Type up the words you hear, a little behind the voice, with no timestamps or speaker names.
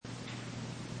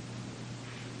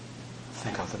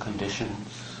Think of the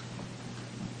conditions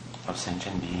of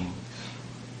sentient beings,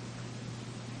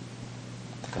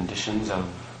 the conditions of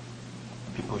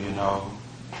people you know,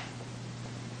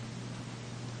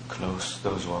 close,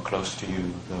 those who are close to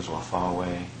you, those who are far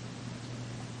away.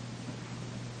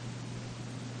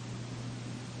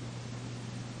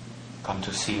 Come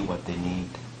to see what they need.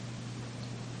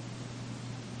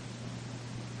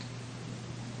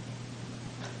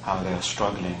 How they are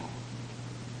struggling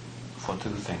for two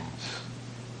things.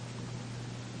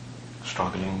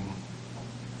 Struggling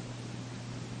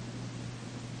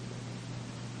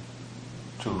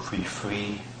to be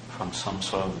free from some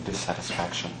sort of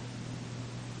dissatisfaction.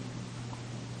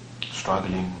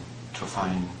 Struggling to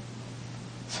find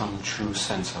some true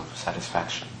sense of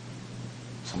satisfaction,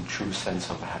 some true sense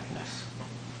of happiness.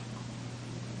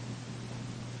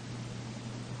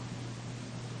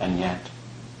 And yet,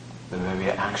 the very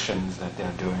actions that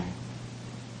they're doing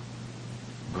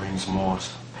brings more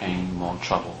pain, more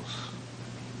troubles,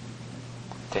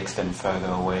 takes them further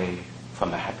away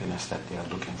from the happiness that they are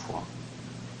looking for.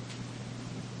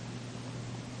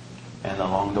 And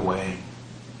along the way,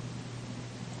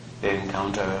 they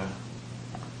encounter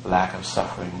lack of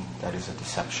suffering that is a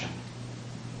deception.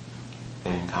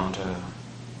 They encounter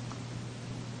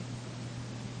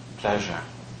pleasure,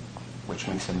 which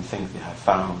makes them think they have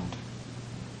found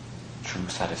true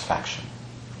satisfaction.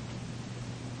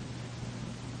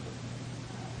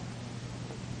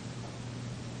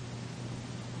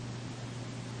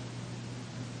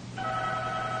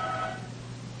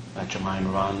 Let your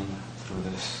mind run through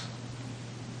this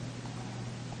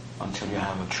until you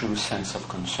have a true sense of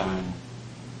concern,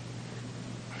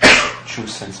 true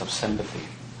sense of sympathy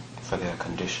for their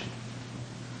condition.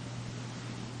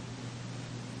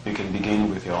 You can begin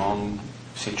with your own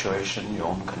situation, your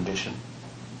own condition.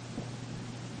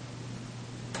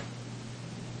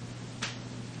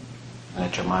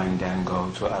 Let your mind then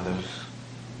go to others,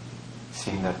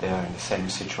 seeing that they are in the same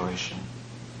situation.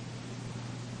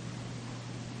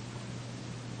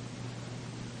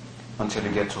 Until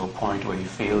you get to a point where you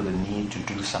feel the need to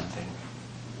do something.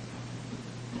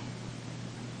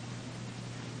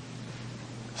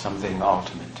 Something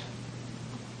ultimate.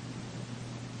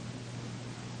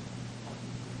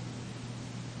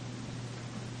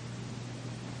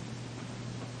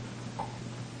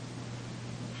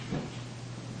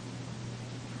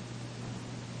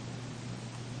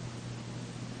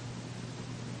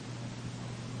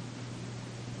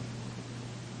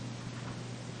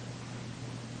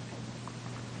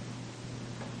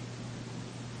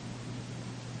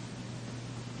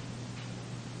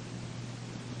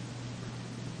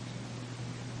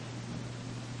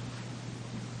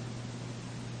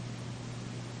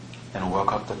 And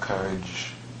work up the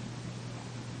courage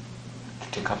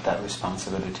to take up that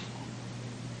responsibility.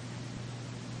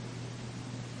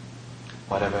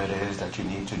 Whatever it is that you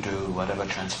need to do, whatever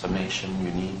transformation you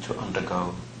need to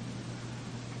undergo,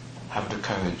 have the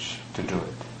courage to do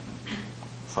it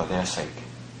for their sake.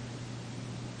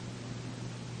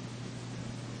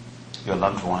 Your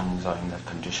loved ones are in that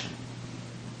condition.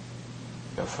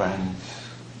 Your friends,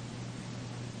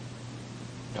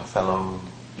 your fellow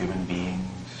human beings,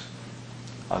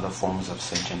 other forms of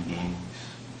sentient beings.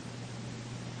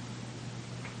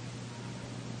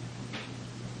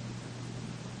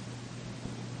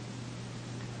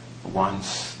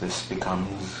 Once this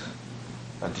becomes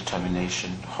a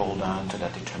determination, hold on to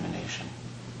that determination.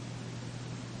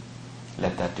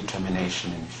 Let that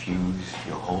determination infuse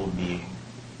your whole being.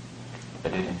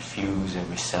 Let it infuse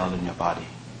every cell in your body.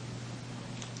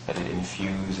 Let it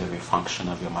infuse every function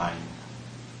of your mind.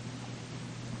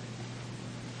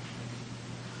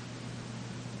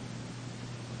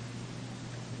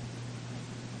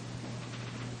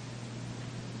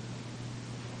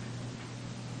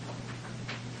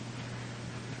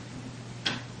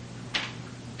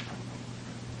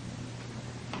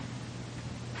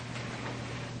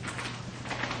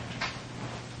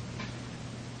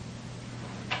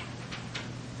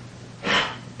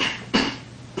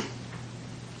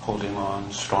 Holding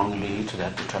on strongly to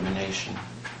that determination,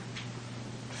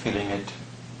 feeling it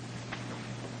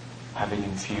having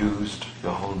infused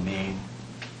your whole being.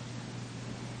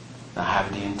 Now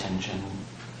have the intention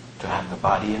to have the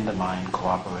body and the mind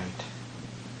cooperate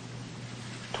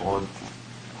toward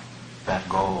that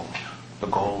goal, the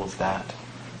goal of that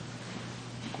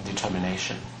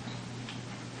determination.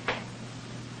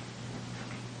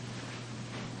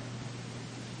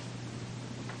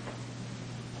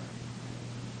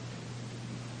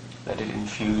 Let it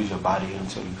infuse your body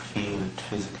until you feel it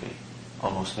physically,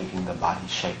 almost making the body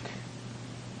shake.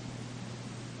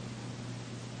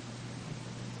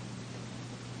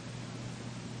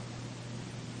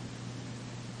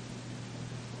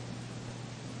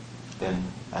 then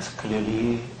as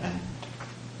clearly and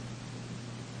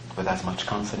with as much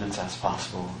confidence as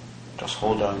possible, just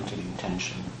hold on to the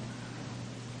intention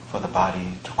for the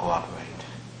body to cooperate.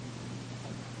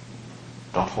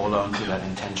 Don't hold on to that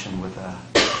intention with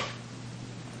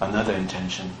another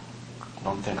intention.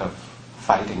 Don't think of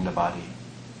fighting the body.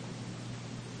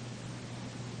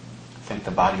 Think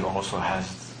the body also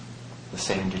has the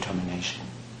same determination.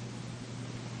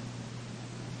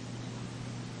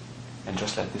 And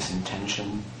just let this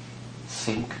intention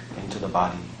sink into the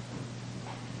body.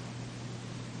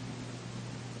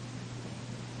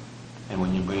 And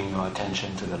when you bring your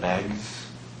attention to the legs,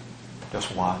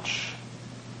 just watch,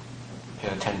 pay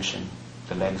attention.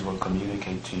 The legs will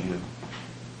communicate to you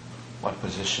what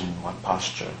position, what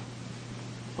posture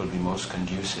will be most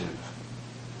conducive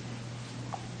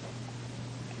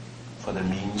for the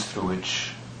means through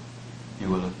which you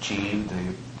will achieve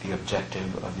the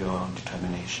objective of your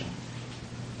determination.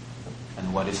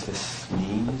 And what is this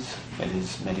means? It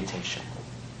is meditation.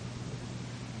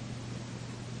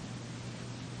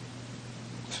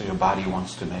 So your body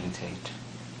wants to meditate.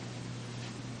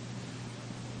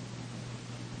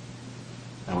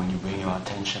 And when you bring your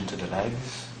attention to the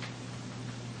legs,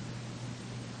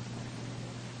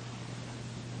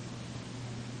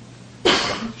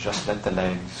 just let the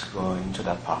legs go into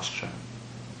that posture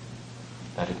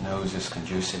that it knows is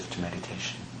conducive to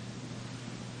meditation.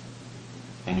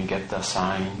 And you get the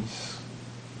signs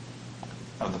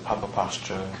of the proper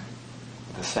posture,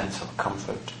 the sense of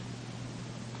comfort,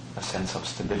 a sense of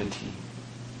stability,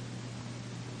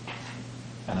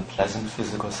 and a pleasant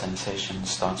physical sensation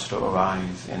starts to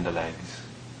arise in the legs.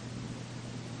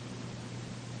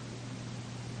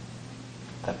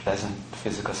 That pleasant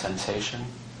physical sensation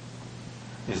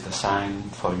is the sign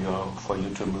for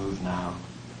you to move now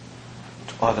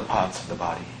to other parts of the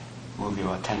body. Move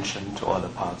your attention to other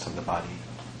parts of the body.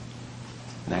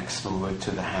 Next, move it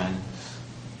to the hands.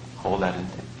 Hold that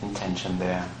intention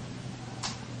there.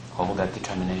 Hold that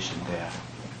determination there.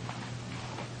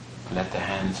 Let the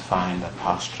hands find that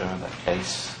posture, that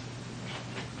place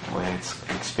where it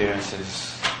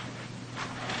experiences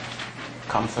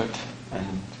comfort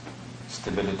and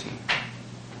stability.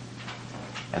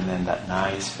 And then that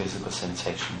nice physical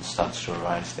sensation starts to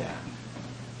arise there.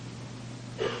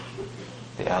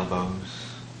 The elbows,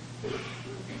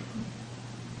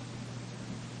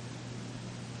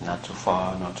 not too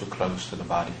far, not too close to the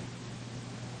body.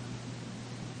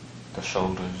 The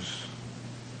shoulders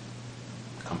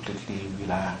completely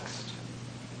relaxed,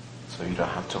 so you don't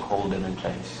have to hold them in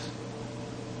place.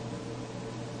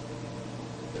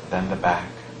 Then the back.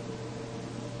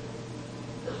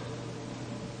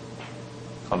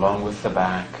 Along with the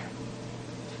back,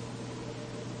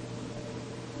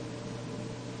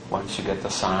 once you get the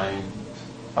signs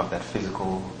of that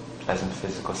pleasant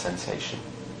physical sensation,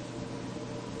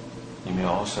 you may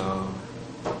also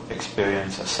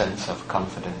experience a sense of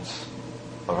confidence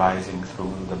arising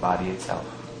through the body itself.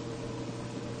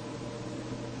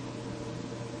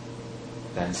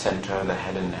 Then center the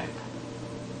head and neck,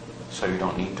 so you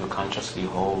don't need to consciously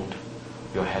hold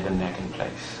your head and neck in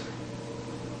place.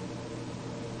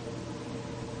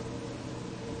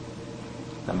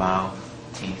 The mouth,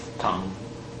 teeth, tongue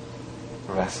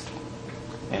rest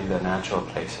in their natural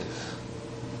places.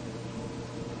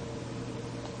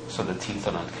 So the teeth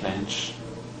are not clenched,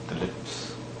 the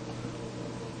lips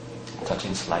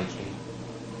touching slightly,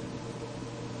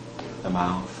 the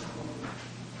mouth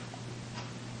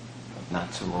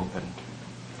not too open,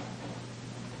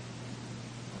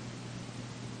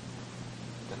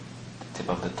 the tip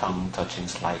of the tongue touching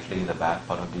slightly the back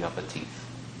part of the upper teeth.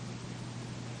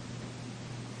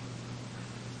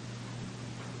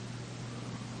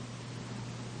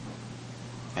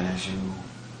 And as you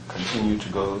continue to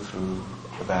go through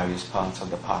the various parts of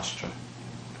the posture,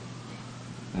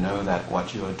 know that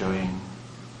what you are doing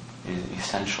is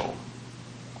essential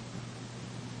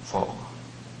for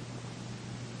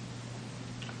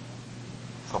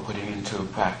putting into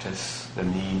practice the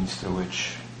means through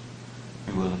which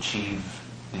you will achieve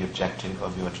the objective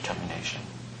of your determination.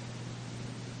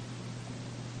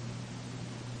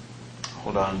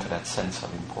 Hold on to that sense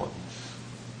of importance.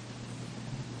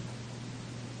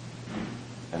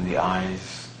 And the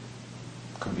eyes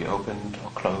could be opened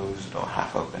or closed or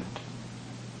half opened.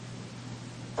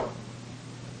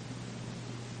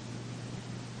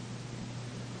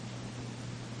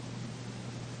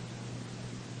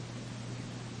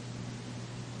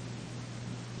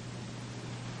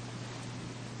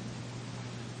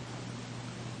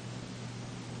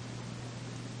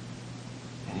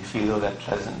 And you feel that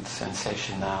pleasant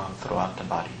sensation now throughout the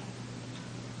body.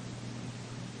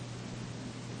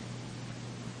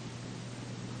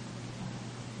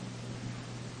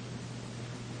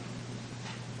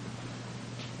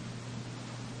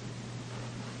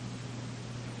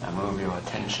 And move your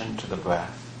attention to the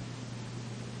breath.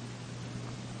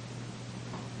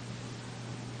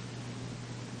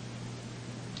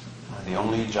 The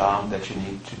only job that you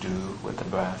need to do with the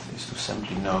breath is to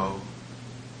simply know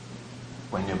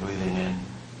when you're breathing in,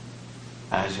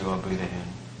 as you are breathing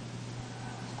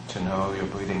in. To know you're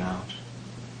breathing out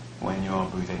when you are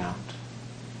breathing out.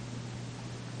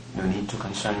 No need to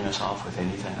concern yourself with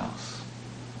anything else.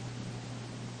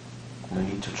 No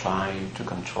need to try to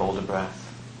control the breath.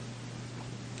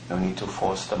 No need to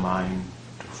force the mind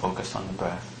to focus on the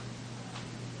breath.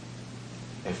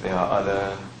 If there are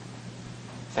other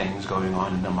things going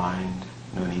on in the mind,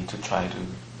 no need to try to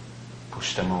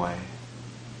push them away.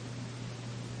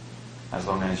 As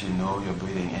long as you know you're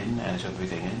breathing in as you're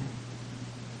breathing in,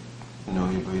 know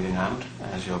you're breathing out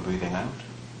as you're breathing out,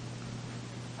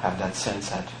 have that sense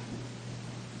that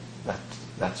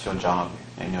that's your job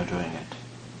and you're doing it.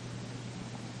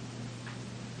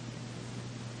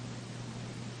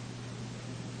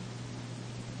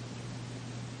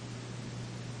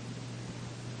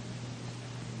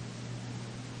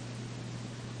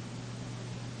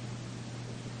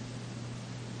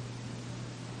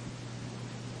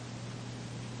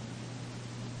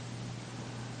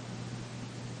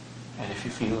 And if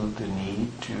you feel the need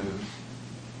to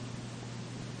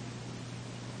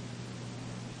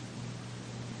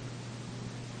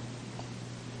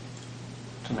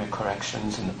make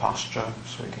corrections in the posture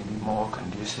so it can be more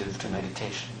conducive to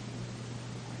meditation,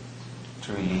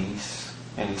 to release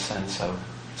any sense of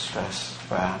stress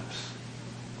perhaps,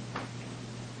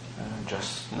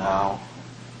 just now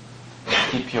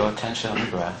keep your attention on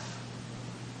the breath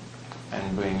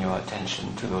and bring your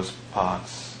attention to those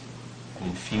parts and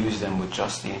infuse them with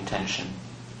just the intention.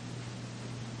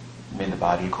 May the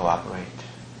body cooperate.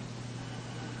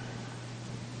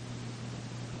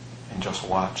 And just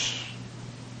watch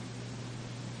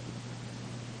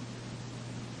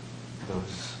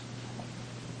those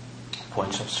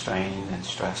points of strain and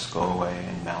stress go away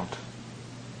and melt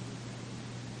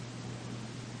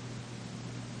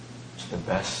to the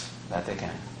best that they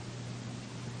can.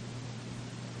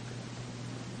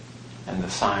 And the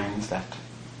signs that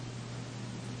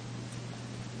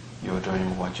you're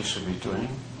doing what you should be doing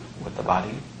with the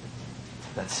body,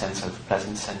 that sense of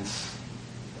pleasant sense,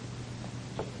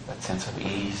 that sense of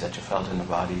ease that you felt in the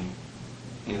body,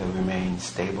 either remains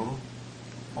stable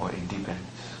or it deepens.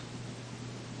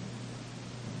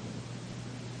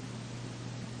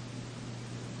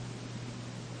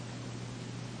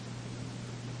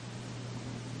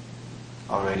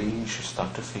 Already you should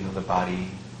start to feel the body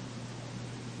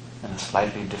in a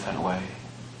slightly different way.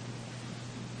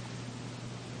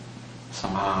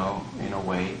 Somehow, in a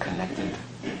way, connected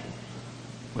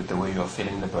with the way you're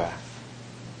feeling the breath.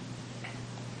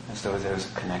 As though there's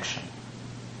a connection.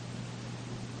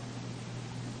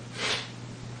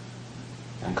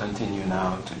 And continue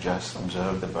now to just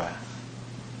observe the breath.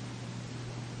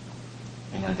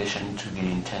 In addition to the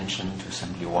intention to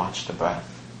simply watch the breath,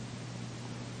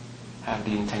 have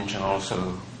the intention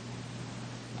also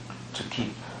to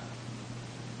keep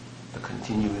the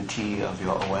continuity of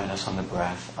your awareness on the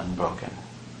breath unbroken.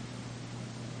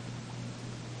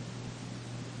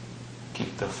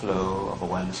 Keep the flow of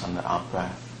awareness on the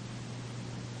out-breath.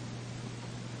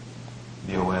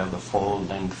 Be aware of the full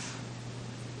length,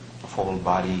 the full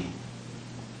body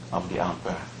of the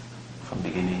out-breath from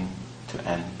beginning to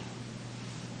end.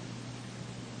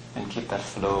 And keep that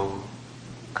flow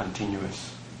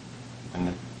continuous.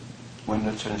 When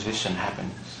the transition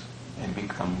happens, it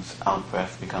becomes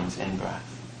out-breath, becomes in-breath.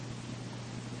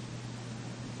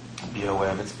 Be aware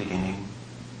of its beginning,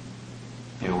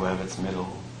 be aware of its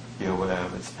middle, be aware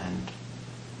of its end.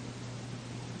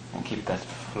 And keep that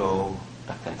flow,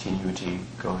 that continuity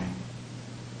going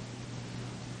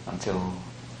until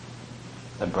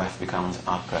the breath becomes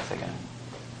out-breath again.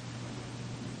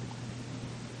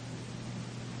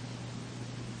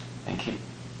 And keep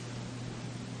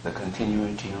the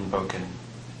continuity unbroken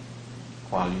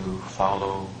while you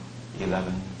follow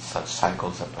 11 such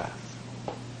cycles of breath.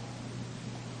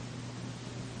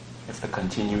 If the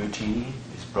continuity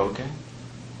is broken,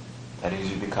 that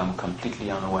is, you become completely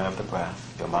unaware of the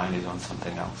breath, your mind is on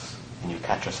something else, and you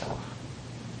catch yourself.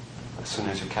 As soon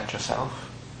as you catch yourself,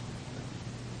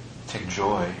 take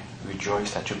joy,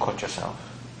 rejoice that you caught yourself,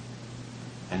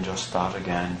 and just start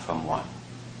again from one.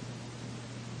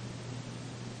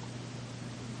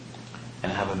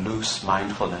 And have a loose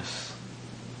mindfulness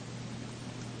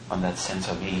on that sense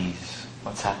of ease,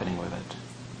 what's happening with it,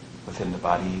 within the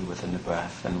body, within the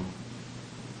breath, and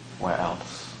where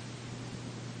else.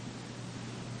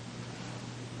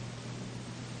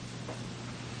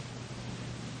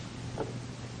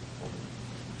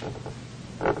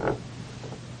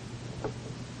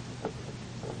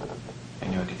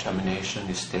 determination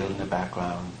is still in the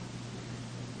background.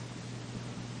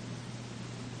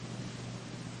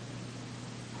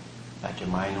 That your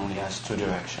mind only has two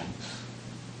directions.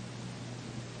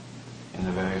 In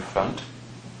the very front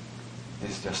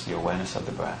is just the awareness of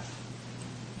the breath.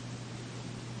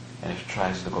 And if it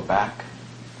tries to go back,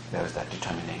 there is that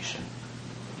determination.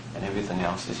 And everything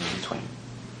else is in between.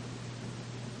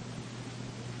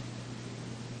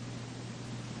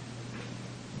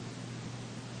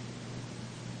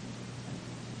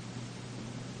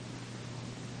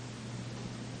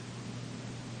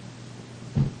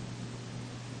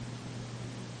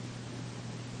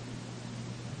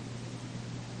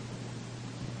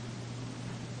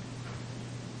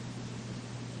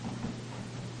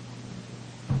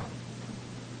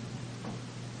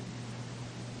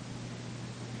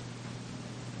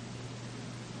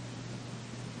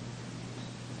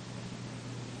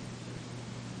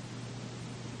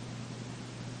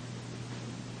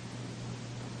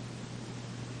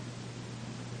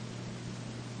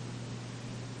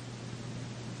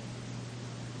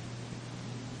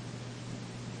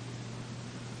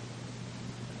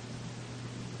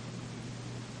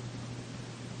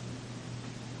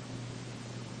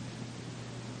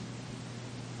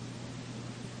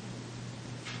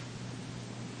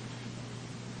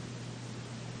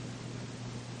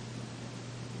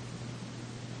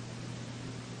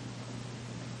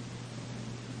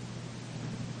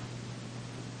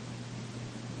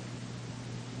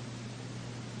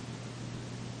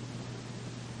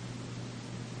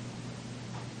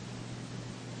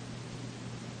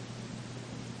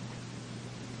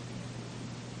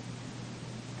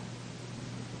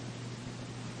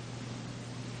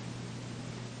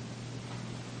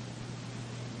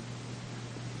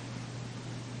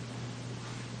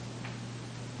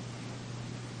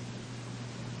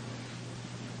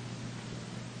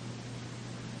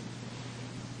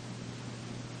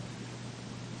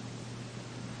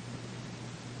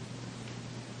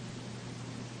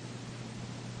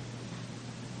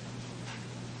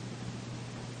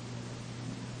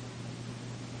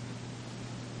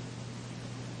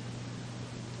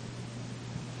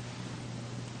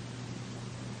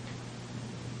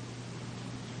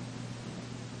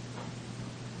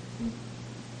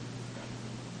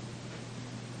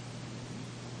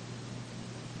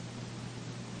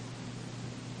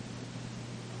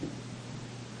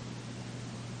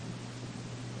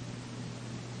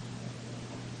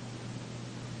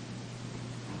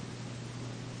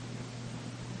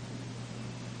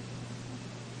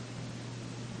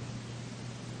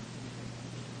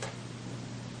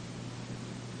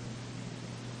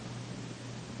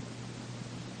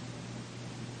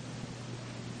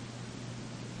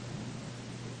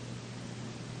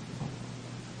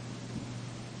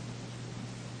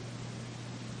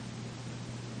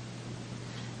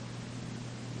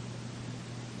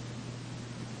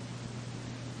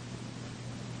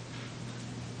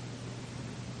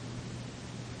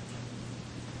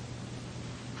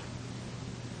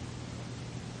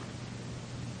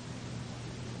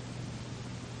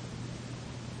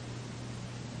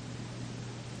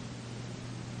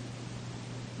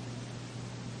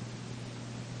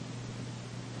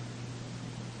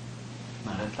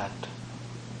 Let that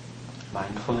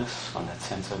mindfulness on that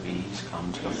sense of ease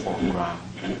come to the foreground.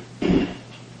 Be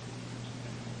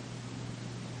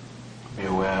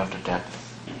aware of the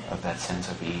depth of that sense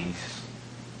of ease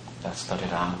that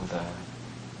started out with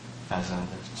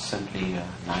simply a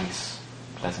nice,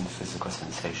 pleasant physical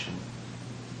sensation.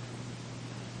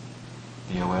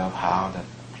 Be aware of how that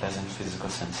pleasant physical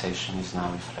sensation is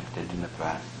now reflected in the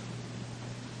breath.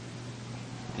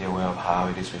 Be aware of how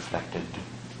it is reflected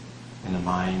in the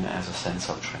mind as a sense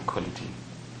of tranquility.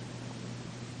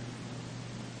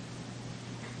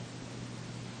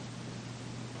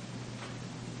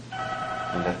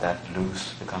 And let that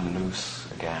become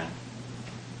loose again.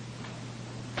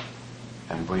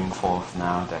 And bring forth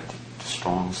now that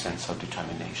strong sense of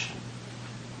determination.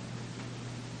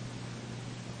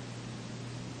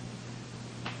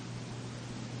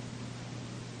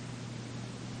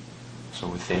 So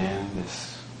within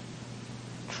this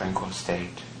tranquil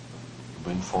state,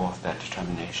 bring forth that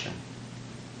determination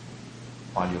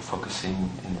while you're focusing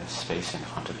in the space in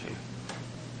front of you,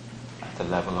 at the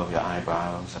level of your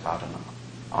eyebrows, about an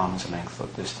arm's length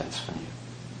of distance from you.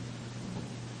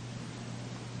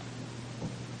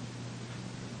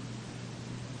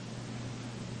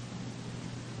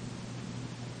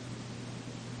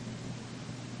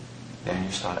 Then you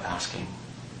start asking,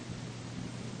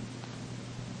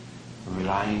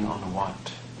 relying on what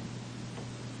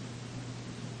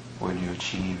will you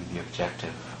achieve the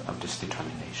objective of this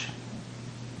determination?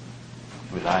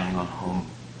 Relying on whom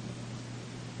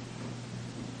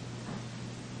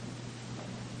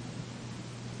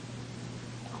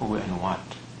who and what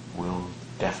will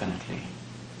definitely,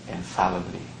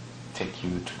 infallibly take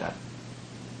you to that.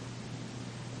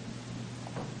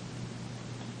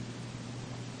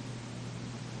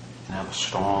 And have a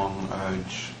strong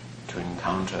urge to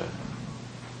encounter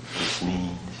this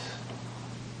means.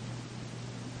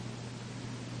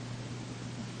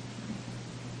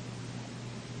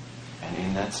 And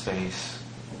in that space,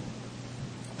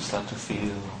 start to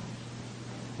feel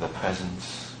the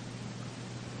presence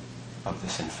of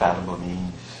this infallible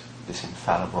means, this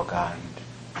infallible guide,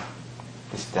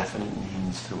 this definite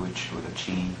means through which you will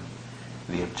achieve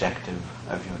the objective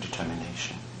of your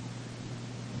determination.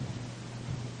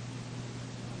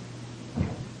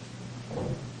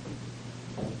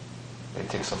 It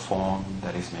takes a form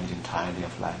that is made entirely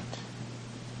of light.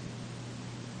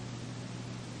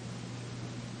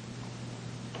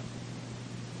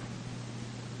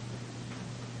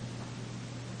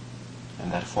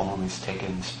 And that form is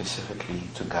taken specifically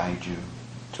to guide you,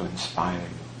 to inspire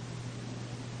you.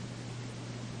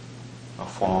 A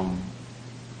form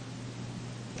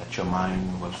that your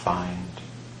mind will find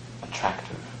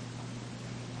attractive.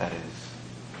 That is,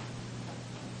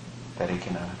 that it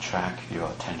can attract your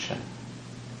attention.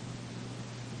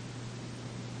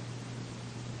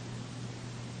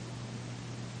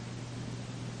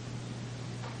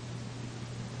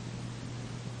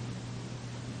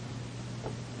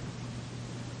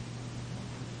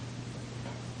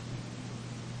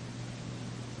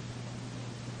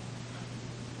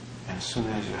 As soon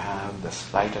as you have the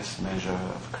slightest measure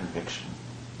of conviction,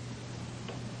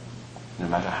 no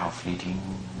matter how fleeting,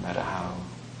 no matter how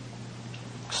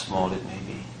small it may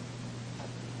be,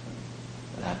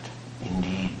 that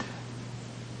indeed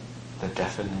the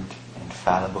definite,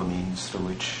 infallible means through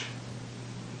which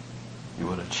you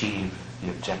will achieve the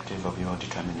objective of your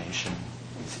determination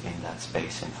is in that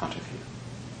space in front of you.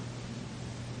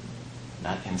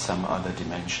 Not in some other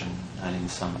dimension, not in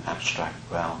some abstract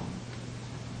realm,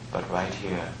 but right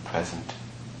here, present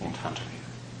in front of you.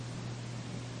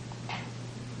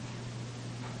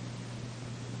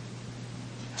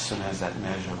 As soon as that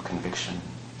measure of conviction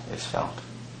is felt,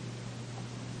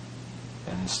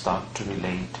 then start to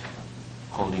relate,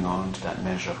 holding on to that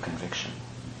measure of conviction.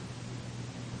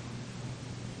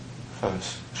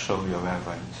 First, show your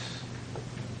reverence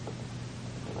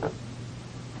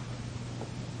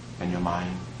and your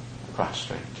mind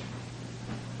prostrate.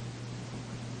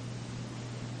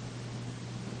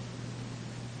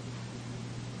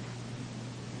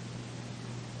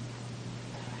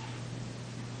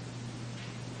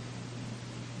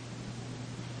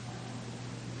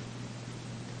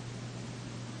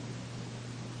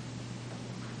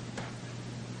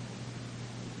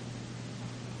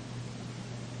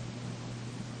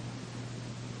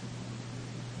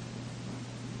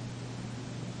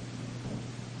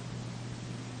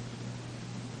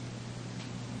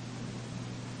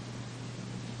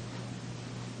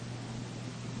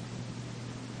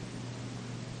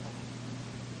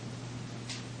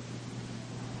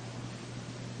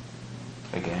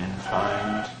 Again,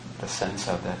 find the sense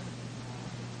of that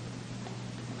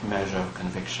measure of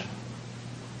conviction.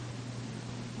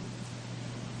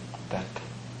 That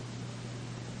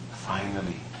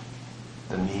finally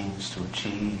the means to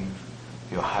achieve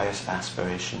your highest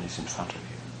aspiration is in front of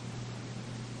you.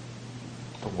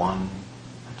 The one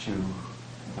that you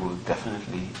will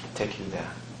definitely take you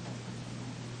there,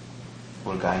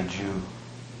 will guide you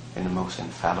in the most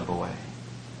infallible way.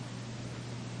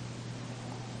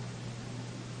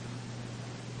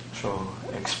 So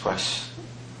express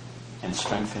and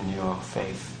strengthen your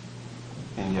faith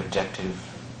in the objective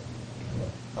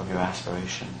of your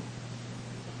aspiration.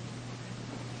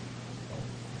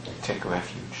 Take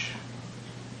refuge.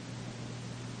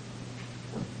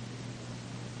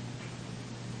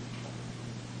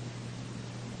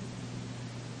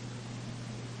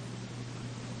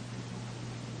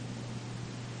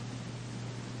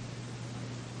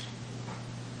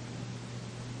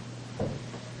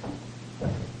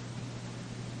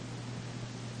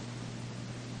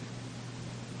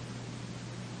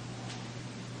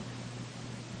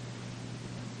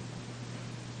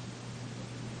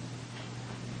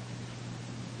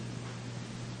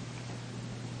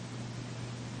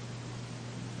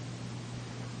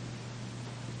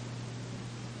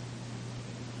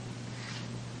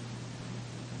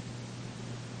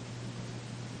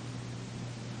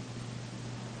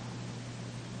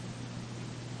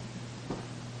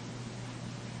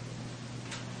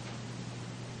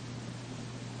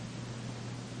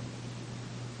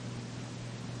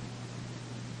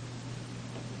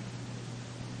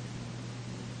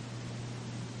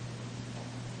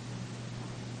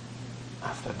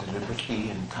 after deliberately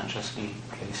and consciously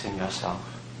placing yourself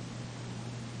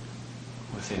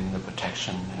within the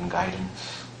protection and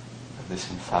guidance of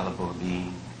this infallible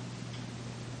being,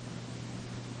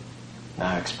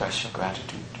 now express your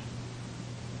gratitude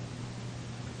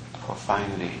for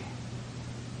finally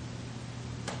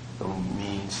the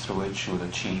means through which you will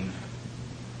achieve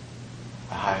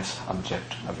the highest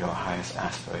object of your highest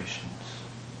aspirations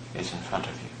is in front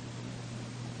of you.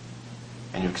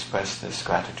 And you express this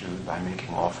gratitude by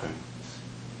making offerings.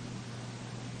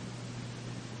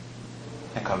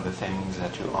 Think of the things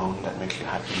that you own that make you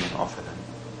happy and offer them.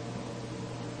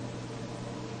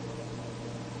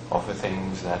 Offer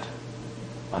things that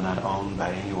are not owned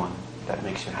by anyone that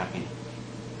makes you happy.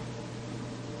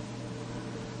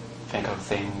 Think of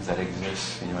things that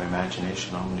exist in your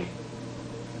imagination only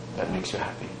that makes you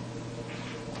happy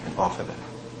and offer them.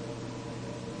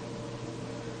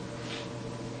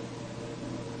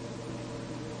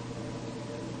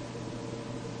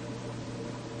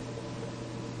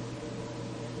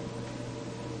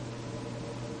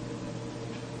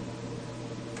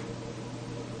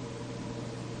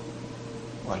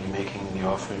 While you're making the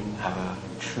offering, have a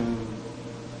true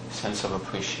sense of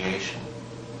appreciation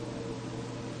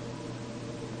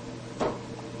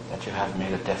that you have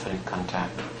made a definite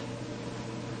contact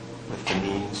with the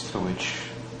means through which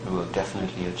you will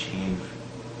definitely achieve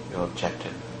your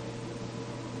objective,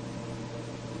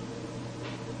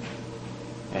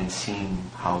 and seeing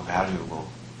how valuable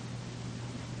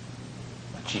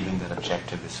achieving that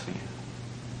objective is for you,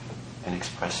 and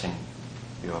expressing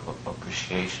your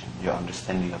appreciation, your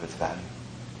understanding of its value.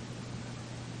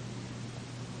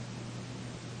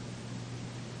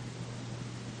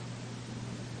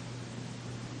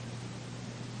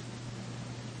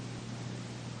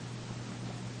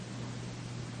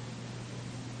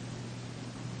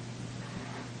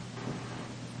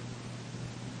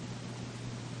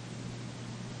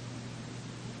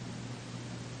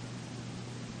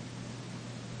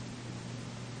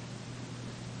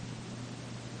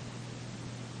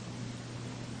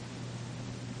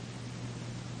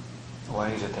 Why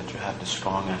is it that you have this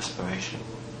strong aspiration,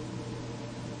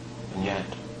 and yet,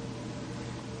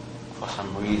 for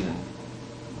some reason,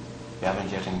 you haven't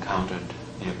yet encountered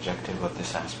the objective of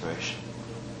this aspiration?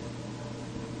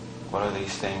 What are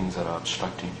these things that are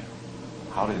obstructing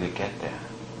you? How did they get there?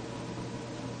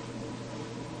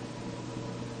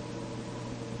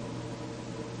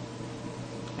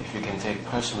 If you can take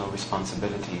personal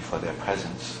responsibility for their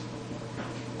presence,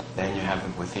 then you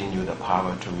have within you the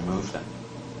power to remove them.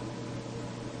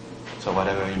 So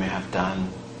whatever you may have done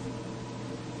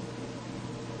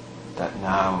that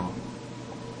now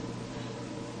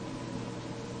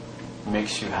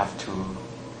makes you have to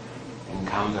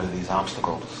encounter these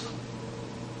obstacles,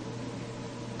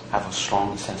 have a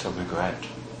strong sense of regret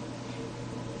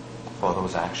for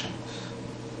those actions.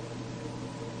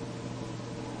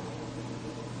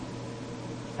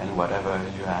 And whatever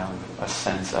you have a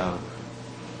sense of,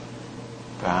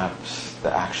 perhaps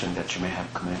the action that you may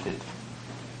have committed,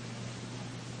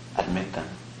 admit them.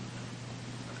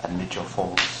 Admit your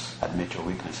faults. Admit your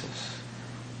weaknesses.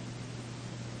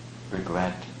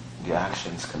 Regret the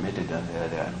actions committed under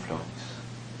their influence.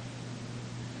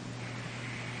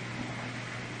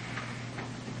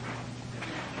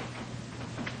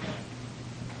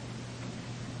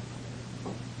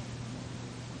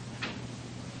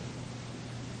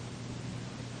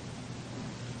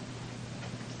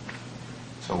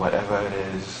 So whatever it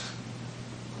is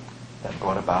that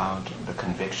brought about the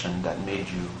conviction that made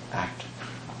you act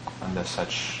under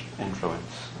such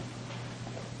influence,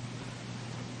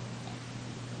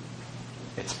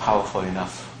 it's powerful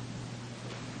enough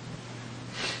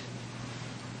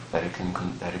that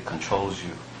it controls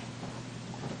you.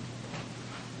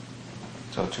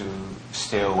 So to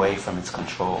stay away from its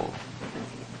control,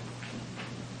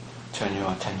 turn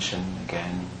your attention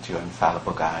again to your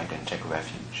infallible guide and take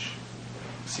refuge,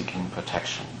 seeking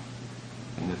protection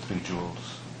in the three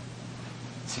jewels,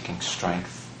 seeking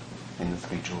strength in the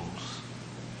three jewels.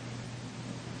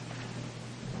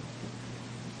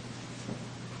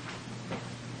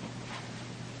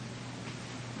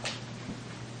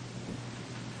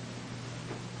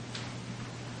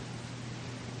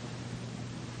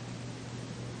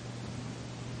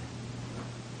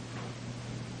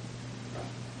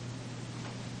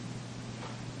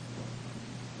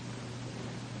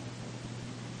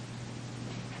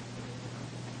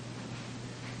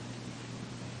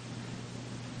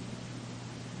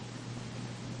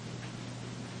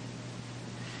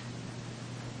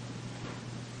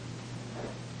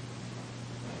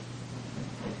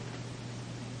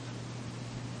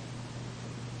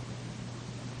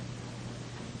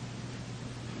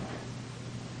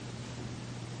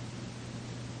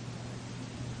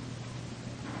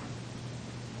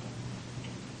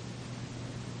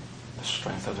 the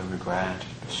strength of the regret,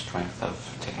 the strength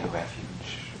of taking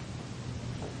refuge.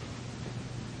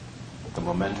 The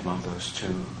momentum of those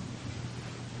two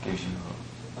gives you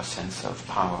a sense of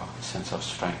power, a sense of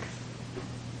strength.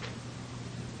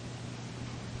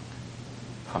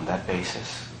 From that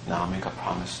basis, now make a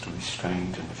promise to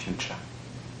restrain in the future.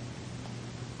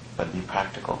 But be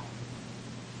practical.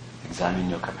 Examine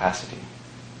your capacity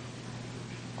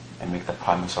and make the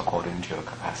promise according to your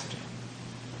capacity.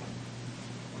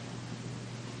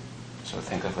 So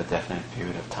think of a definite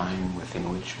period of time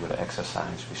within which you will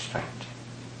exercise restraint.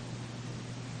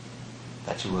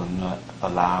 That you will not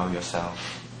allow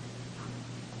yourself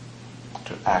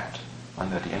to act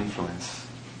under the influence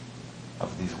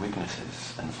of these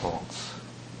weaknesses and faults,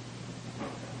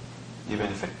 even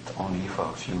if it's only for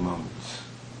a few moments.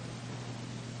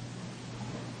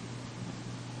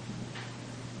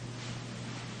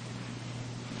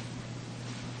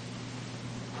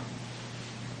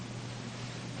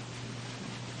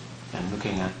 And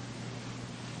looking at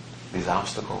these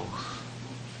obstacles,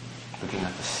 looking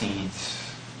at the seeds,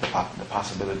 the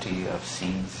possibility of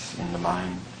seeds in the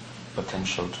mind,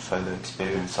 potential to further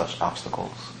experience such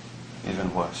obstacles,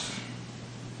 even worse.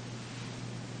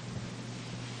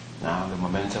 Now the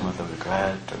momentum of the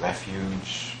regret, the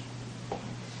refuge,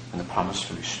 and the promise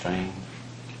to restrain.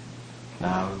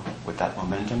 Now with that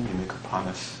momentum you make a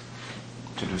promise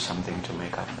to do something to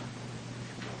make up.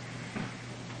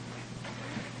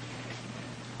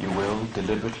 You will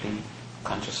deliberately,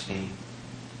 consciously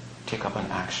take up an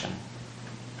action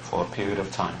for a period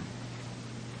of time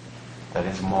that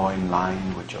is more in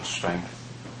line with your strength,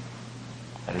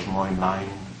 that is more in line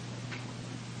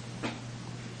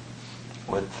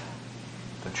with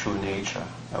the true nature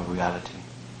of reality,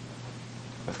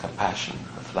 with compassion,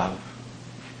 with love,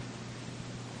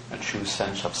 a true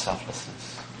sense of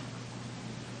selflessness.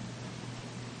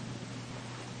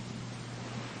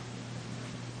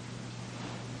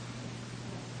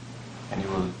 And you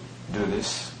will do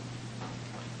this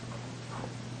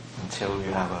until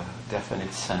you have a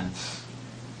definite sense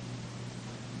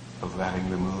of having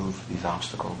removed these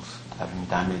obstacles, having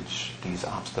damaged these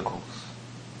obstacles.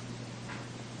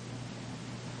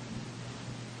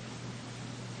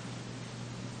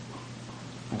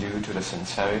 Due to the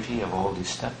sincerity of all these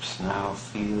steps, now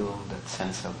feel that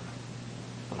sense of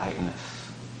lightness,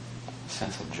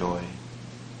 sense of joy.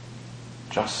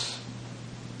 Just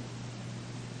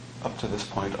up to this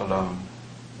point alone,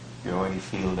 you already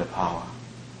feel the power.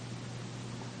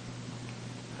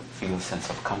 Feel a sense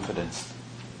of confidence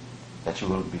that you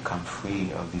will become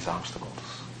free of these obstacles.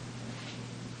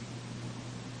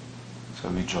 So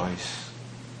rejoice.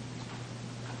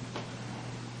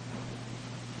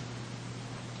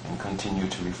 And continue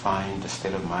to refine the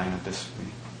state of mind of this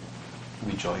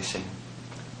rejoicing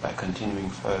by continuing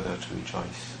further to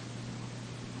rejoice.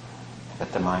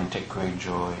 Let the mind take great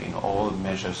joy in all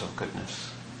measures of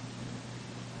goodness.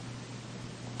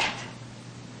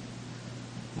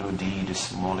 No deed is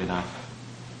small enough.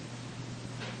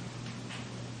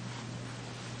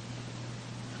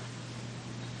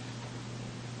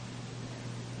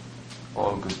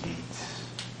 All good deeds,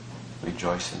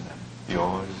 rejoice in them,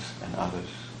 yours and others.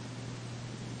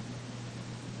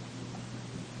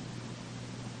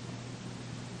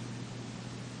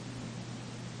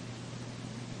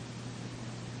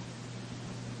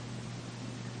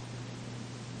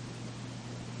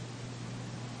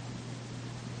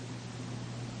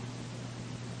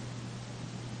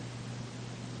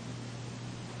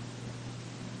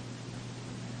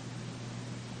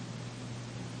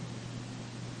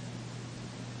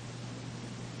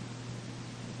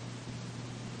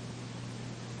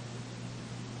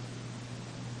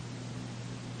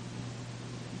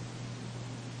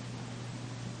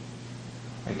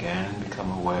 Again,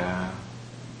 become aware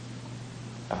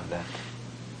of that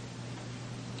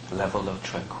level of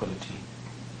tranquility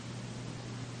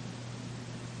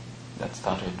that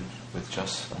started with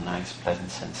just a nice, pleasant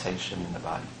sensation in the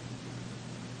body.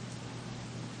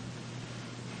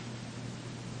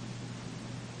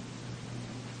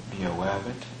 Be aware of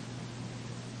it,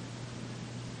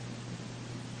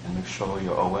 and make sure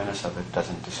your awareness of it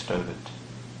doesn't disturb it.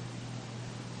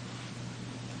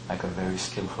 Like a very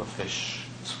skillful fish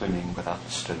swimming without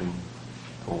disturbing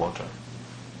the water.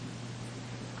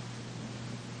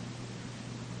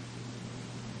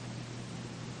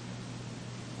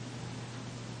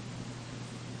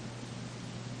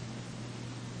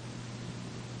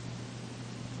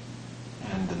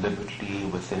 And deliberately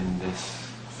within this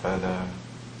further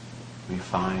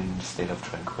refined state of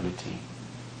tranquility,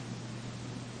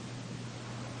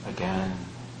 again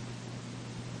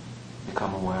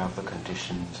become aware of the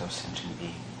conditions of sentient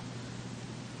being.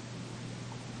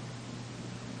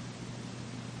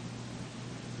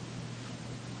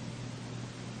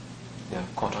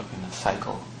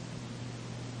 cycle,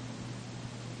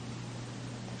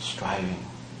 striving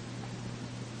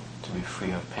to be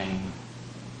free of pain,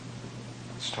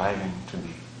 striving to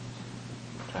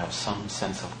have some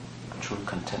sense of true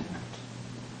contentment.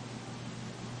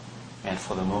 And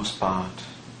for the most part,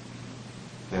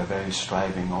 their very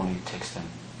striving only takes them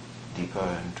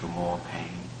deeper into more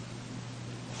pain,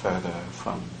 further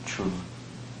from true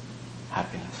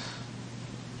happiness.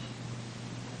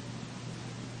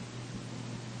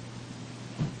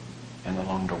 And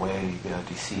along the way, they are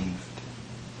deceived.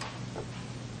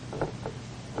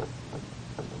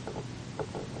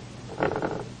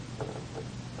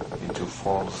 Into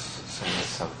false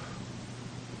sense of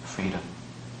freedom,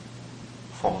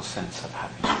 false sense of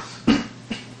happiness,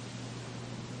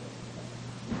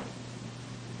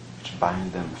 which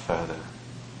bind them further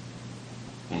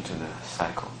into the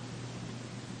cycle.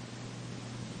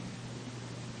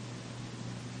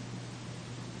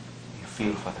 You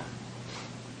feel for them.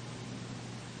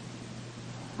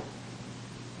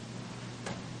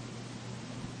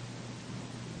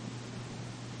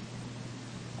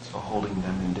 So holding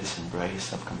them in this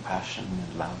embrace of compassion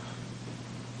and love,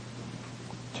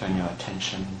 turn your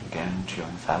attention again to your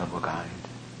infallible guide.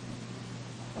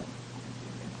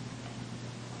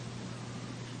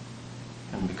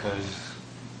 And because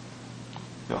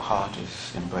your heart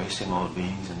is embracing all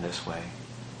beings in this way,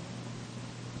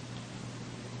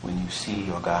 when you see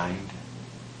your guide,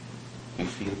 you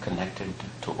feel connected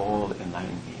to all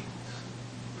enlightened beings.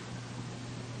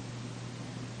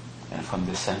 And from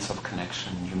this sense of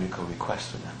connection, you make a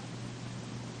request to them.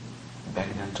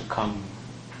 Beg them to come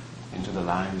into the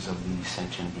lives of these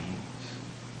sentient beings,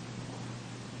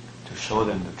 to show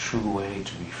them the true way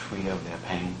to be free of their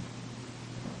pain,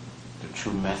 the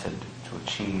true method to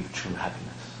achieve true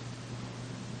happiness.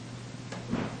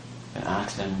 And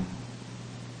ask them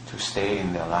to stay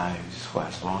in their lives for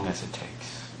as long as it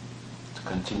takes, to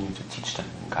continue to teach them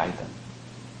and guide them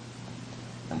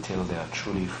until they are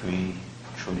truly free,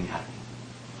 truly happy.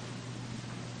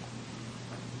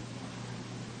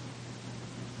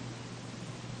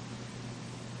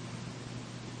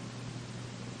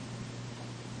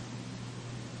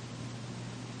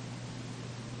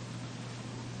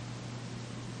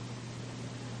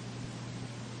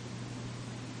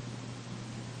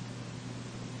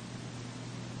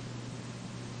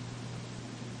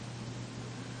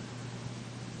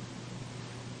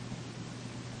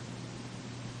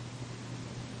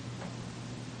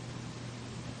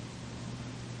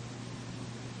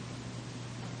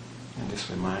 This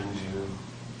reminds you,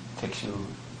 takes you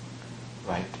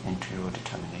right into your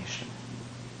determination.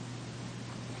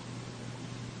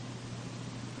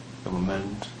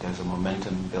 There's a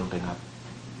momentum building up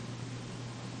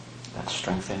that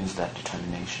strengthens that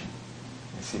determination.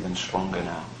 It's even stronger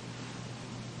now.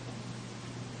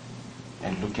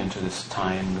 And look into this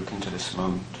time, look into this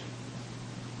moment.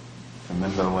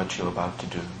 Remember what you're about to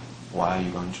do. Why are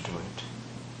you going to do it?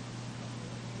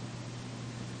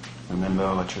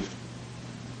 Remember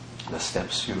the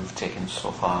steps you've taken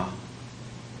so far,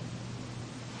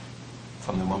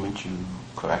 from the moment you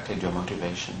corrected your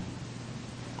motivation,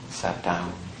 sat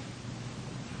down,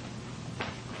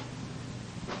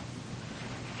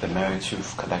 the merits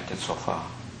you've collected so far,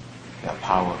 their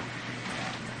power,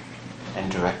 and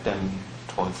direct them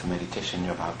towards the meditation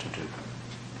you're about to do.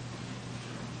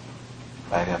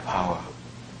 By their power,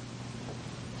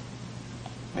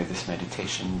 may this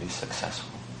meditation be successful.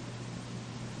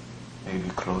 May you be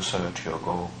closer to your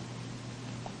goal.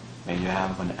 May you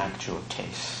have an actual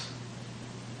taste.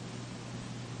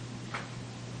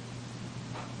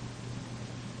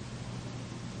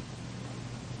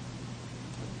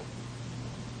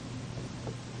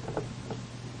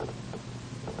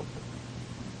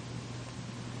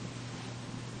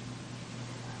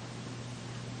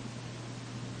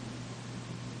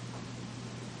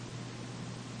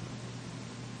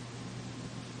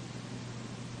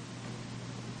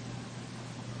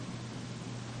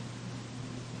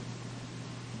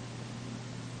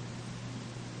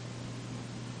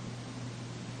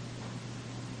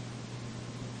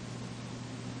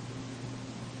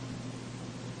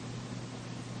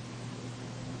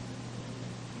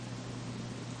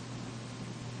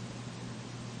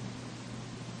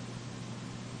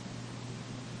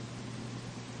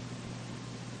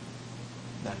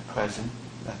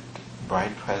 That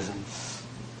bright presence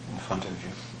in front of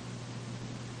you.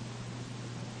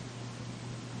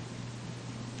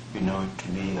 You know it to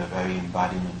be the very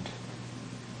embodiment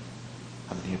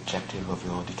of the objective of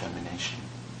your determination.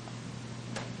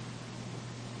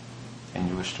 And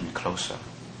you wish to be closer.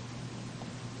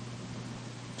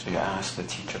 So you ask the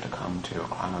teacher to come to your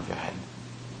crown of your head.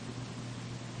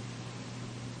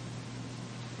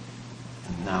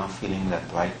 now feeling that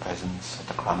bright presence at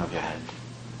the crown of your head.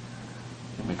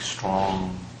 You make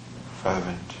strong,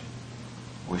 fervent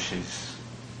wishes,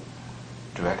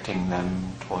 directing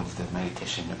them towards the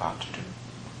meditation you're about to do.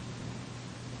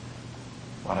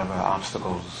 Whatever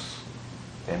obstacles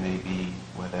there may be,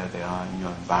 whether they are in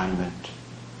your environment,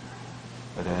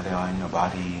 whether they are in your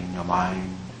body, in your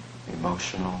mind,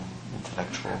 emotional,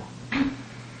 intellectual,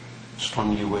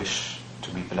 strongly wish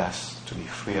to be blessed, to be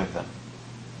free of them.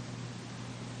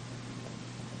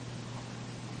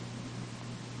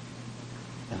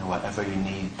 And whatever you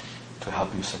need to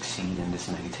help you succeed in this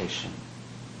meditation,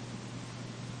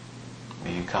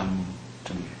 may you come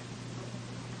in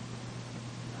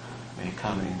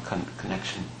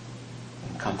connection,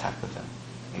 in contact with them.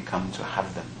 May you come to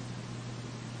have them.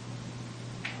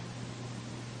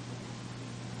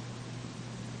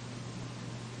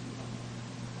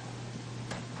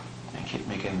 And keep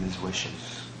making these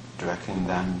wishes, directing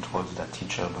them towards that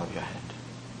teacher above your head.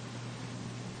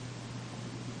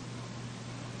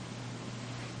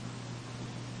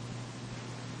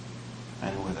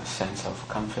 And with a sense of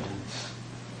confidence,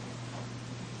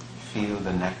 feel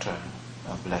the nectar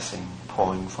of blessing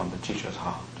pouring from the teacher's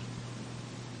heart,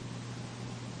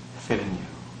 filling you.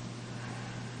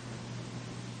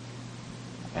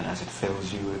 And as it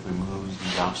fills you, it removes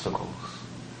these obstacles.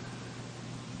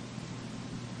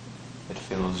 It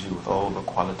fills you with all the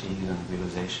qualities and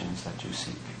realizations that you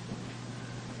seek.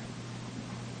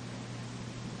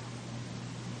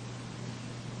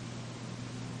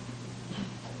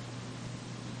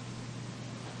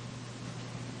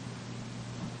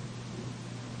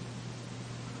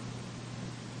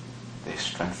 They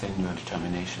strengthen your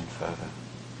determination further.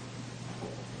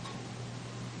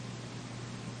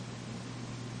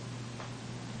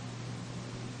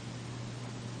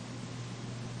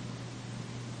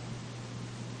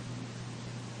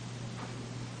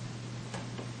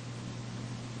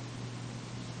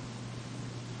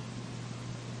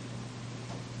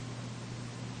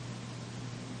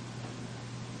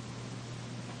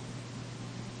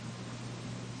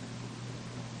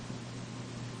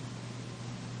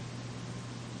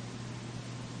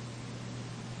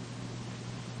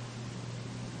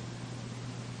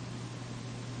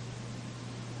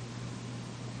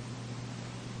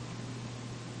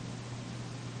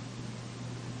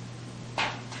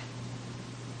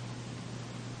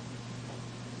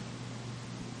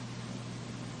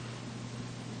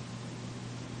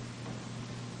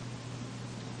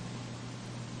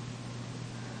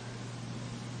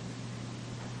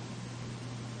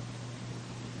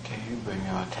 You bring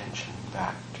your attention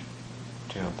back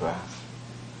to your breath.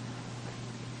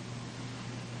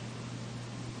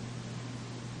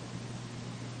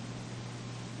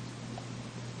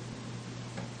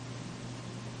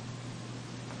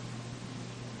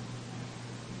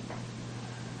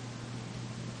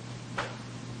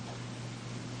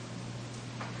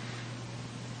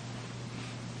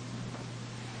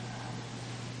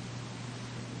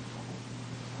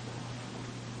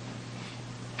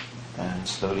 And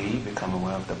slowly become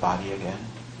aware of the body again.